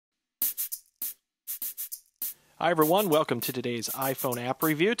Hi everyone, welcome to today's iPhone app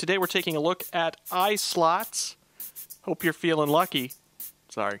review. Today we're taking a look at iSlots. Hope you're feeling lucky.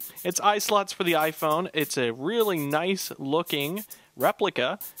 Sorry. It's iSlots for the iPhone. It's a really nice looking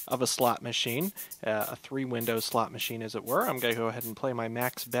replica of a slot machine, a 3-window slot machine as it were. I'm going to go ahead and play my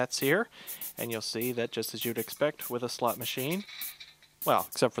max bets here, and you'll see that just as you'd expect with a slot machine, well,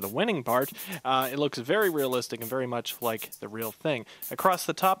 except for the winning part, it looks very realistic and very much like the real thing. Across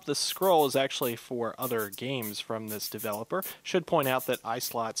the top, the scroll is actually for other games from this developer. Should point out that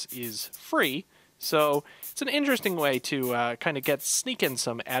iSlots is free, so it's an interesting way to kind of sneak in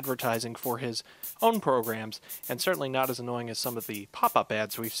some advertising for his own programs, and certainly not as annoying as some of the pop-up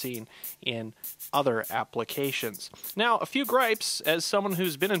ads we've seen in other applications. Now, a few gripes. As someone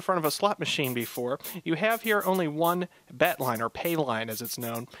who's been in front of a slot machine before, you have here only one bet line, or pay line as it's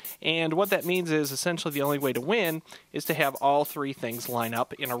known, and what that means is essentially the only way to win is to have all three things line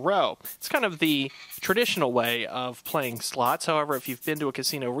up in a row. It's kind of the traditional way of playing slots. However, if you've been to a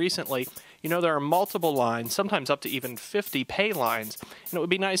casino recently, you know there are multiple lines, sometimes up to even 50 pay lines, and it would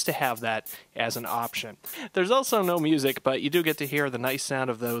be nice to have that as an option. There's also no music, but you do get to hear the nice sound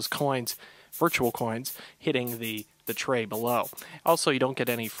of those coins, virtual coins, hitting the tray below. Also, you don't get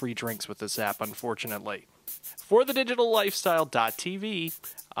any free drinks with this app, unfortunately. For thedigital lifestyle.tv,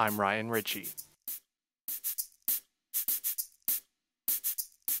 I'm Ryan Ritchey.